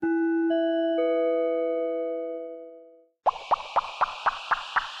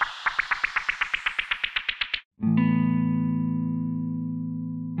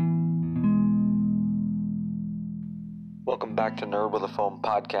back to Nerd with a Phone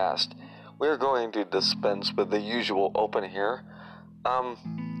podcast. We're going to dispense with the usual open here.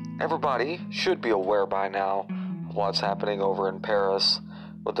 Everybody should be aware by now of what's happening over in Paris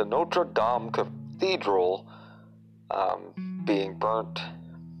with the Notre Dame Cathedral being burnt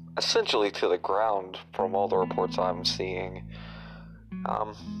essentially to the ground from all the reports I'm seeing.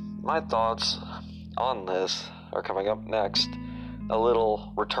 My thoughts on this are coming up next. A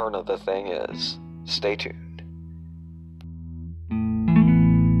little return of the thing is. Stay tuned.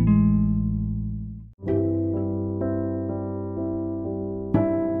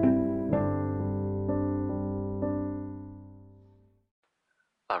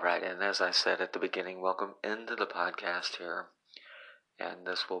 Alright, and as I said at the beginning, welcome into the podcast here. And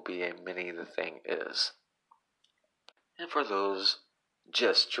this will be a mini The Thing Is. And for those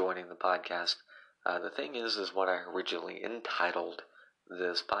just joining the podcast, The Thing Is what I originally entitled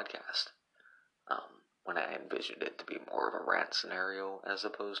this podcast. When I envisioned it to be more of a rant scenario as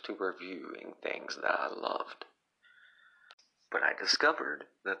opposed to reviewing things that I loved. But I discovered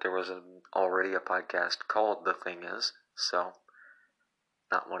that there was already a podcast called The Thing Is, so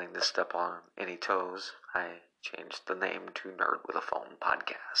not wanting to step on any toes, I changed the name to Nerd with a Phone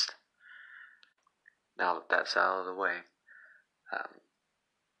podcast. Now that that's out of the way,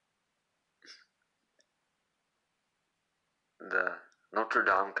 the Notre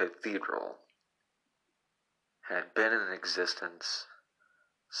Dame Cathedral had been in existence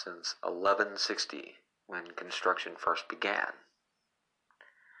since 1160 when construction first began.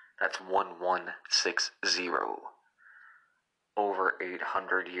 That's 1160. Over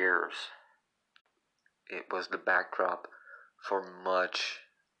 800 years. It was the backdrop for much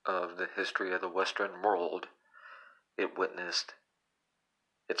of the history of the Western world.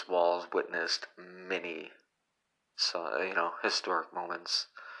 Its walls witnessed many, historic moments,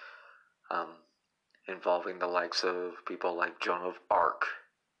 involving the likes of people like Joan of Arc.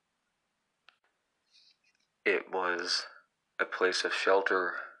 It was a place of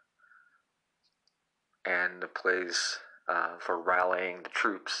shelter and a place for rallying the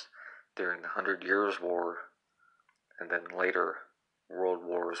troops during the 100 Years' War, and then later World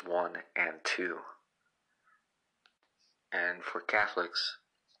Wars I and II. And for Catholics,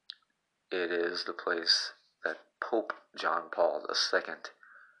 it is the place that Pope John Paul II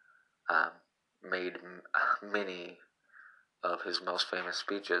made many of his most famous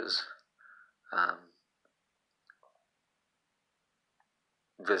speeches,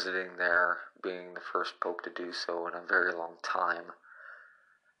 visiting there, being the first pope to do so in a very long time.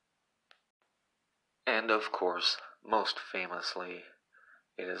 And of course, most famously,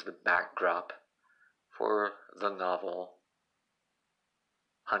 it is the backdrop for the novel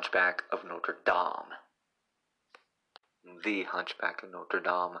Hunchback of Notre Dame. The Hunchback of Notre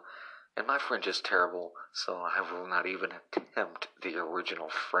Dame. And my French is terrible, so I will not even attempt the original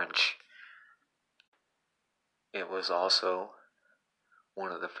French. It was also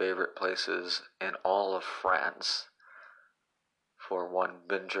one of the favorite places in all of France for one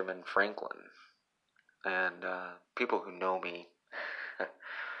Benjamin Franklin. And people who know me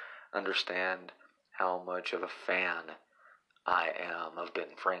understand how much of a fan I am of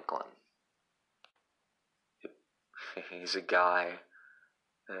Ben Franklin. He's a guy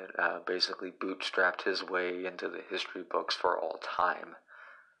that basically bootstrapped his way into the history books for all time.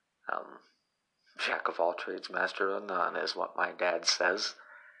 Jack of all trades, master of none, is what my dad says.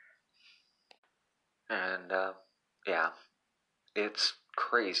 And, it's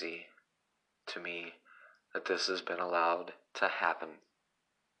crazy to me that this has been allowed to happen.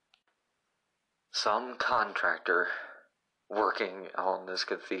 Some contractor working on this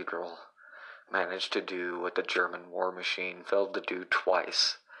cathedral managed to do what the German war machine failed to do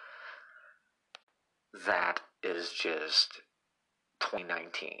twice. That is just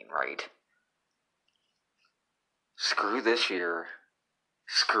 2019, right? Screw this year.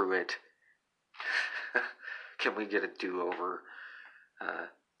 Screw it. Can we get a do-over?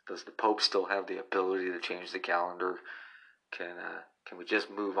 Does the Pope still have the ability to change the calendar? Can we just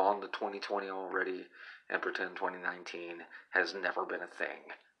move on to 2020 already and pretend 2019 has never been a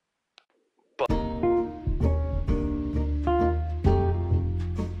thing?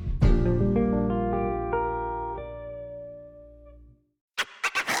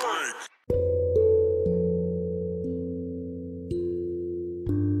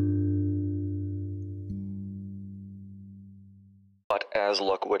 But as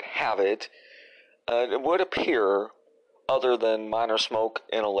luck would have it, it would appear, other than minor smoke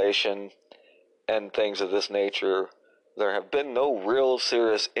inhalation and things of this nature, there have been no real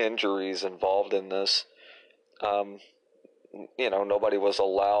serious injuries involved in this. Nobody was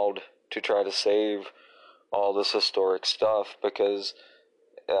allowed to try to save all this historic stuff because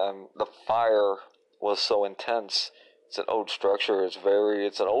the fire was so intense. It's an old structure.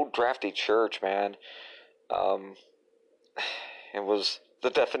 It's an old drafty church, man. It was the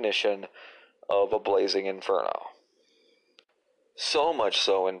definition of a blazing inferno. So much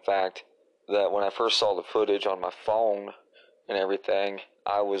so, in fact, that when I first saw the footage on my phone and everything,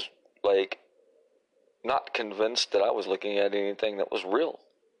 I was like not convinced that I was looking at anything that was real.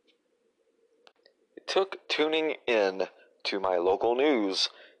 It took tuning in to my local news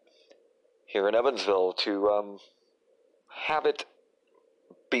here in Evansville to have it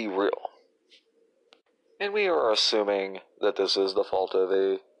be real. And we are assuming that this is the fault of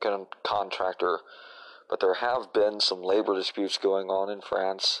a contractor, but there have been some labor disputes going on in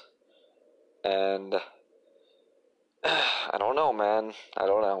France, and I don't know, man. I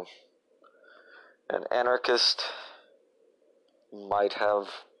don't know. An anarchist might have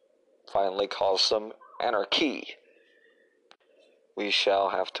finally caused some anarchy. We shall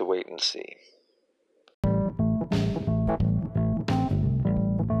have to wait and see.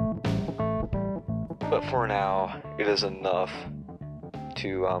 But for now, it is enough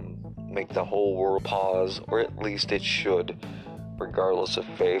to make the whole world pause, or at least it should, regardless of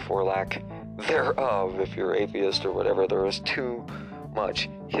faith or lack thereof. If you're atheist or whatever, there is too much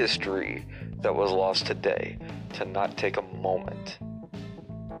history that was lost today to not take a moment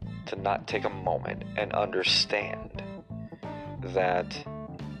and understand that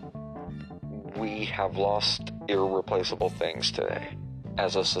we have lost irreplaceable things today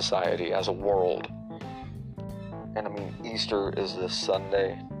as a society, as a world. And I mean, Easter is this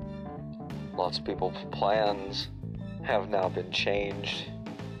Sunday. Lots of people's plans have now been changed.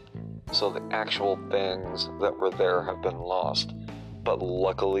 So the actual things that were there have been lost. But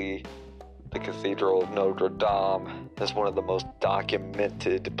luckily, the Cathedral of Notre Dame is one of the most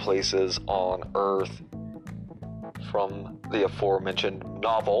documented places on Earth. From the aforementioned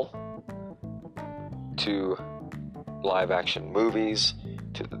novel, to live action movies,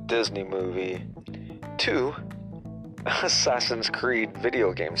 to the Disney movie, to Assassin's Creed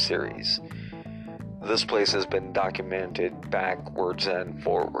video game series. This place has been documented backwards and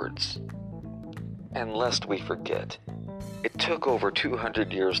forwards. And lest we forget, it took over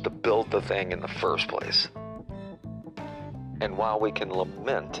 200 years to build the thing in the first place. And while we can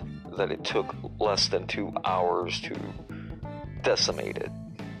lament that it took less than 2 hours to decimate it,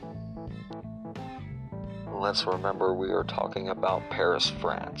 let's remember we are talking about Paris,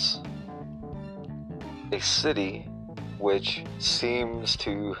 France. A city which seems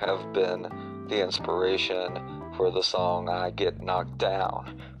to have been the inspiration for the song I Get Knocked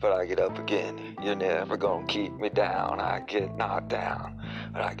Down, but I get up again. You're never gonna keep me down. I get knocked down,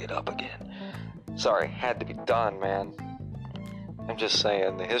 but I get up again. Sorry, had to be done, man. I'm just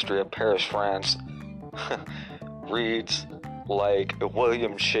saying, the history of Paris, France reads like a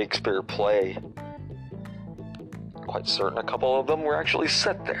William Shakespeare play. Quite certain a couple of them were actually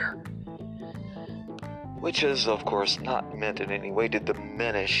set there. Which is, of course, not meant in any way to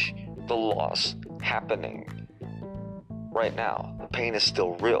diminish the loss happening right now. The pain is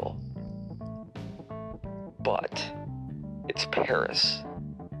still real. But it's Paris.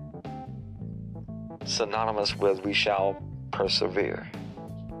 Synonymous with we shall persevere.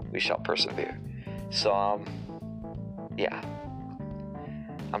 We shall persevere. So, yeah.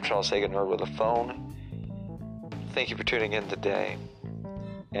 I'm Charles Hagan, Nerd with a Phone. Thank you for tuning in today.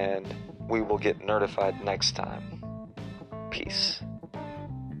 And we will get nerdified next time. Peace.